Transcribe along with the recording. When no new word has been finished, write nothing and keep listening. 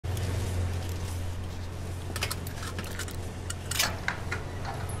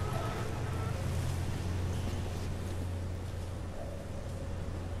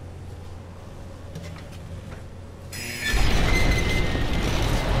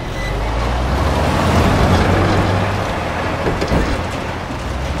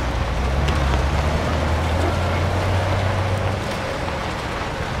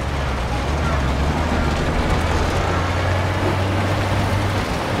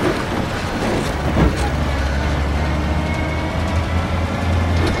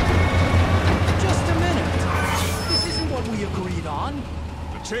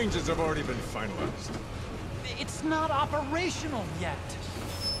have already been finalized. It's not operational yet.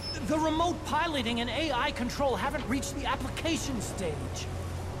 The remote piloting and AI control haven't reached the application stage.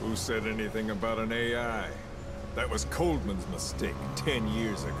 Who said anything about an AI? That was Coldman's mistake 10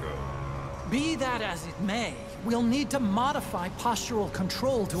 years ago. Be that as it may, we'll need to modify postural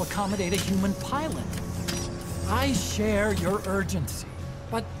control to accommodate a human pilot. I share your urgency,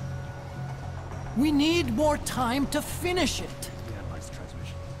 but we need more time to finish it. We analyzed the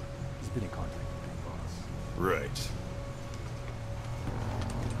transmission. He's been in contact with Big Boss. Right.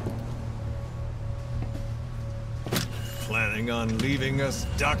 Planning on leaving us,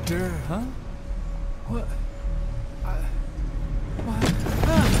 Doctor? Huh? What?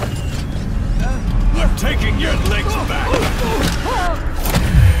 I'm taking your legs back!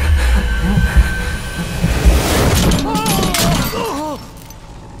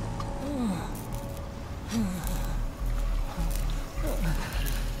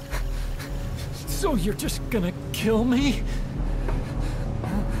 So you're just gonna kill me?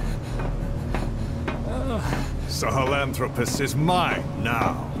 Sahelanthropus is mine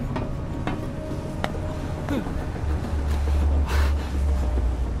now.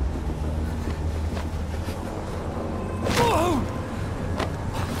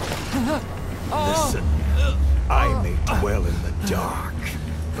 Listen, I may dwell in the dark,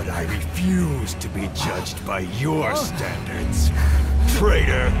 but I refuse to be judged by your standards,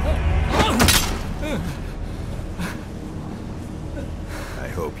 traitor! I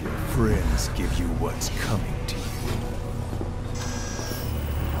hope your friends give you what's coming to you.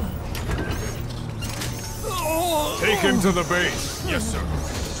 Take him to the base. Yes, sir.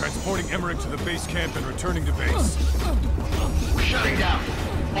 Transporting Emmerich to the base camp and returning to base. We're shutting down.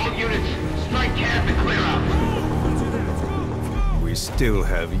 All units, strike camp and clear out. We still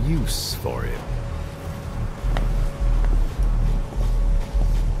have use for him.